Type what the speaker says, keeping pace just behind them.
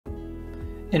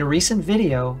In a recent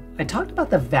video, I talked about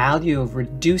the value of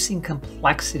reducing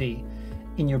complexity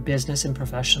in your business and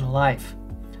professional life.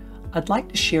 I'd like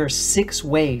to share 6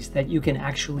 ways that you can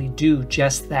actually do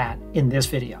just that in this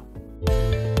video.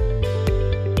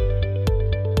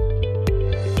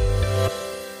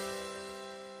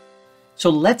 So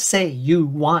let's say you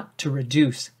want to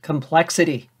reduce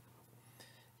complexity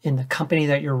in the company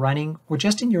that you're running or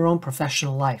just in your own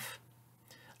professional life.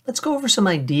 Let's go over some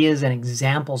ideas and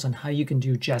examples on how you can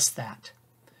do just that.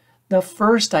 The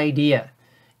first idea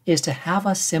is to have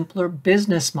a simpler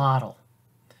business model.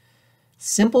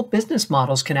 Simple business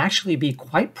models can actually be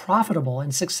quite profitable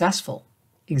and successful.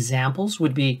 Examples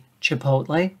would be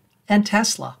Chipotle and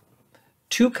Tesla,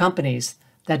 2 companies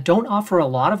that don't offer a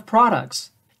lot of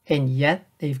products, and yet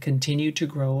they've continued to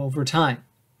grow over time.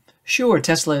 Sure,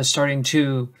 Tesla is starting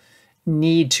to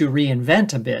need to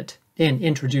reinvent a bit and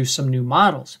introduce some new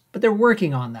models, but they're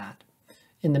working on that.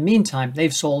 In the meantime,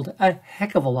 they've sold a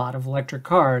heck of a lot of electric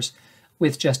cars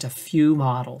with just a few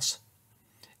models.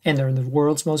 And they're the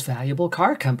world's most valuable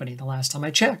car company the last time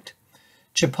I checked.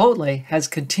 Chipotle has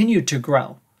continued to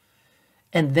grow,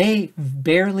 and they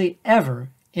barely ever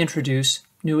introduce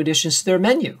new additions to their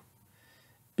menu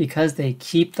because they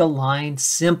keep the line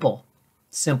simple.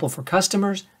 Simple for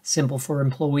customers, simple for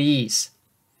employees.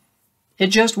 It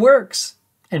just works,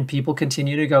 and people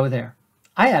continue to go there.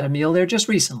 I had a meal there just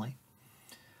recently.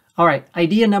 All right,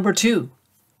 idea number 2.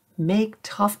 Make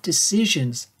tough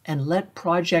decisions and let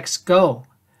projects go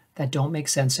that don't make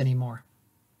sense anymore.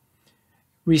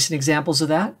 Recent examples of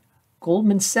that,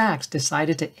 Goldman Sachs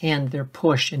decided to end their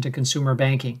push into consumer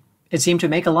banking. It seemed to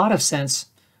make a lot of sense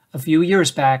a few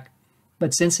years back,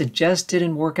 but since it just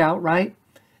didn't work out right,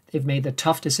 they've made the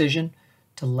tough decision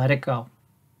to let it go.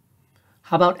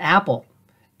 How about Apple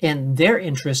and their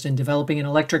interest in developing an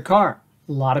electric car?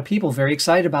 A lot of people very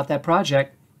excited about that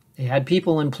project. They had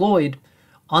people employed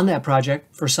on that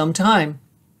project for some time,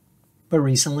 but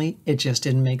recently it just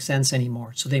didn't make sense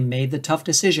anymore. So they made the tough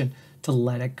decision to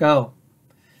let it go.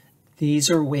 These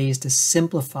are ways to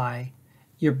simplify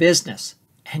your business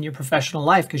and your professional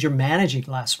life because you're managing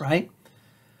less, right?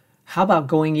 How about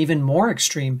going even more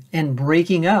extreme and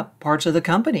breaking up parts of the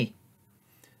company?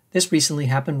 This recently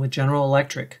happened with General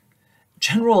Electric.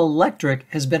 General Electric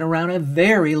has been around a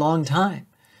very long time,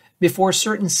 before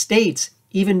certain states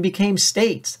even became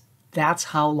states. That's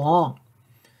how long.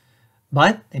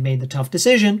 But they made the tough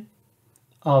decision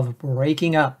of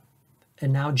breaking up,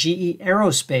 and now GE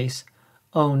Aerospace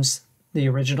owns the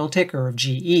original ticker of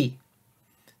GE.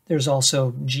 There's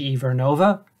also GE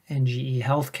Vernova and GE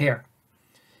Healthcare.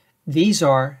 These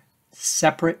are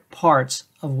separate parts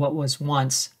of what was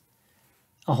once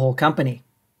a whole company.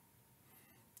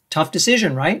 Tough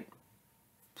decision, right?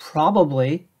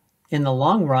 Probably in the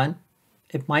long run,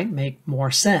 it might make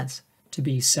more sense to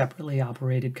be separately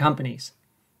operated companies.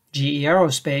 GE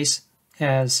Aerospace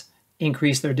has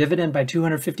increased their dividend by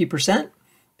 250%,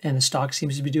 and the stock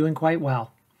seems to be doing quite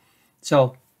well.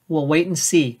 So we'll wait and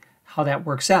see how that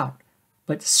works out,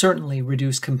 but certainly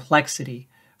reduce complexity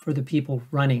for the people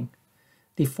running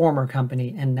the former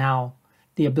company and now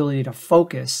the ability to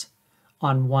focus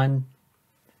on one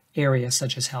area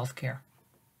such as healthcare.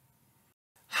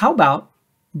 How about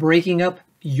breaking up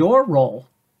your role?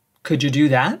 Could you do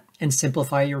that and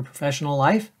simplify your professional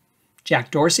life?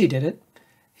 Jack Dorsey did it.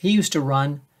 He used to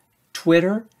run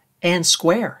Twitter and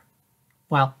Square.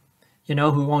 Well, you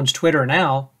know who owns Twitter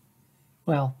now?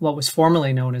 Well, what was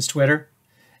formerly known as Twitter.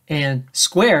 And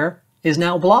Square is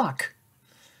now Block.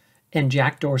 And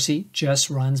Jack Dorsey just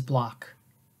runs Block.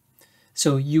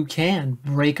 So you can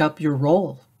break up your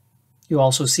role. You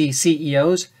also see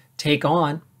CEOs take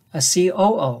on a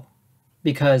COO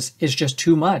because it's just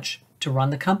too much to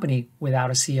run the company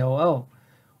without a COO.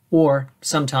 Or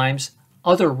sometimes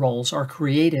other roles are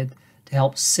created to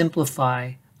help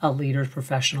simplify a leader's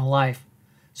professional life.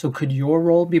 So could your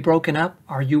role be broken up?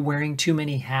 Are you wearing too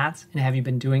many hats and have you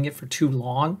been doing it for too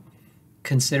long?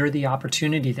 Consider the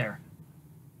opportunity there.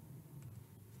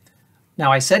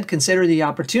 Now I said consider the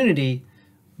opportunity,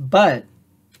 but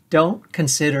don't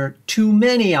consider too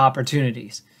many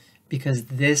opportunities because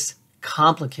this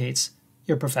complicates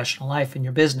your professional life and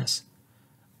your business.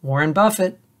 Warren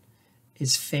Buffett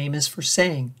is famous for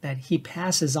saying that he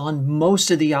passes on most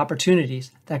of the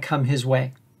opportunities that come his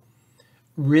way.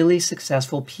 Really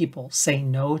successful people say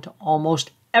no to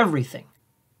almost everything.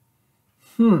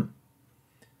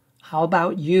 How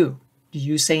about you? Do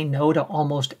you say no to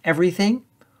almost everything?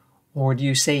 Or do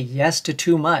you say yes to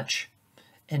too much?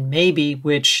 And maybe,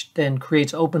 which then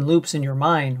creates open loops in your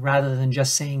mind rather than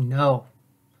just saying no.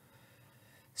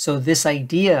 So this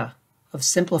idea of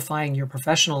simplifying your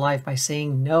professional life by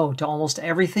saying no to almost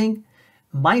everything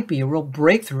might be a real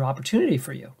breakthrough opportunity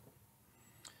for you.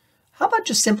 How about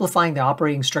just simplifying the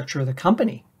operating structure of the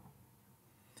company?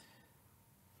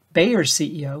 Bayer's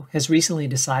CEO has recently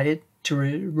decided to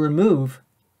remove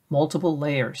multiple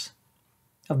layers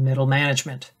of middle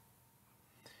management.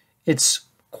 It's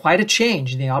quite a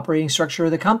change in the operating structure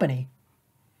of the company.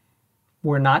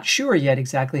 We're not sure yet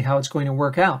exactly how it's going to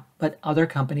work out, but other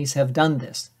companies have done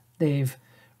this. They've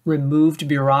removed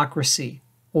bureaucracy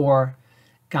or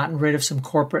gotten rid of some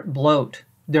corporate bloat.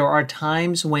 There are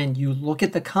times when you look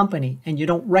at the company and you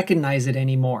don't recognize it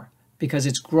anymore because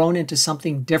it's grown into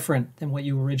something different than what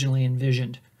you originally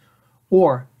envisioned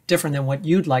or different than what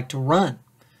you'd like to run.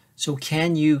 So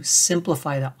can you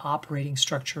simplify the operating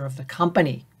structure of the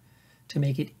company to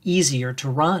make it easier to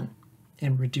run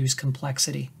and reduce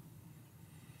complexity?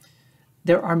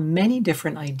 There are many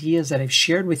different ideas that I've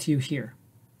shared with you here,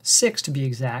 6 to be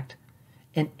exact,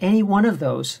 and any one of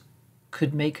those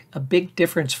could make a big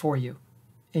difference for you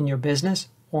in your business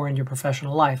or in your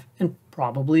professional life, and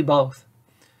probably both.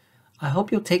 I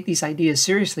hope you'll take these ideas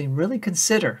seriously and really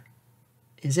consider,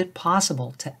 is it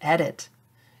possible to edit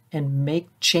and make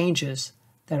changes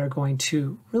that are going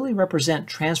to really represent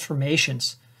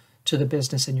transformations to the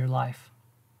business in your life?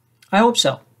 I hope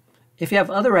so. If you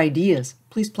have other ideas,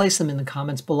 please place them in the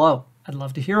comments below. I'd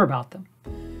love to hear about them.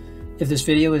 If this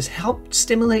video has helped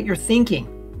stimulate your thinking,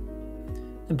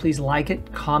 then please like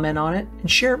it, comment on it,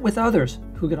 and share it with others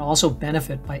who could also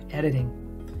benefit by editing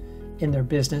in their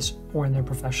business or in their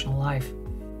professional life.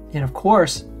 And of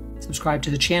course, subscribe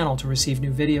to the channel to receive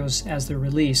new videos as they're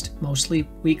released, mostly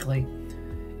weekly.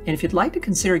 And if you'd like to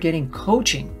consider getting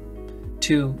coaching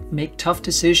to make tough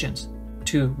decisions,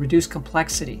 to reduce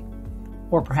complexity,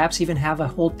 or perhaps even have a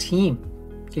whole team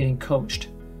getting coached,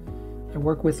 I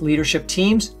work with leadership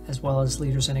teams as well as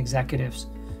leaders and executives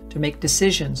to make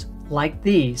decisions like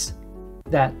these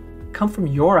that come from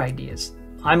your ideas.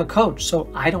 I'm a coach, so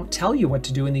I don't tell you what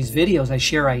to do in these videos. I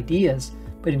share ideas,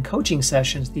 but in coaching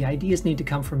sessions, the ideas need to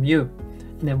come from you,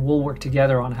 and then we'll work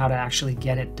together on how to actually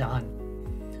get it done.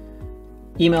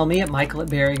 Email me at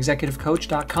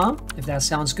michael@BAECexecutivecoach.com if that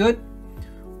sounds good,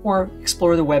 or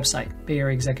explore the website,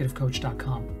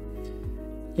 BAECexecutivecoach.com,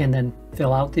 and then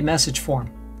fill out the message form,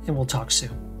 and we'll talk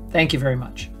soon. Thank you very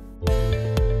much.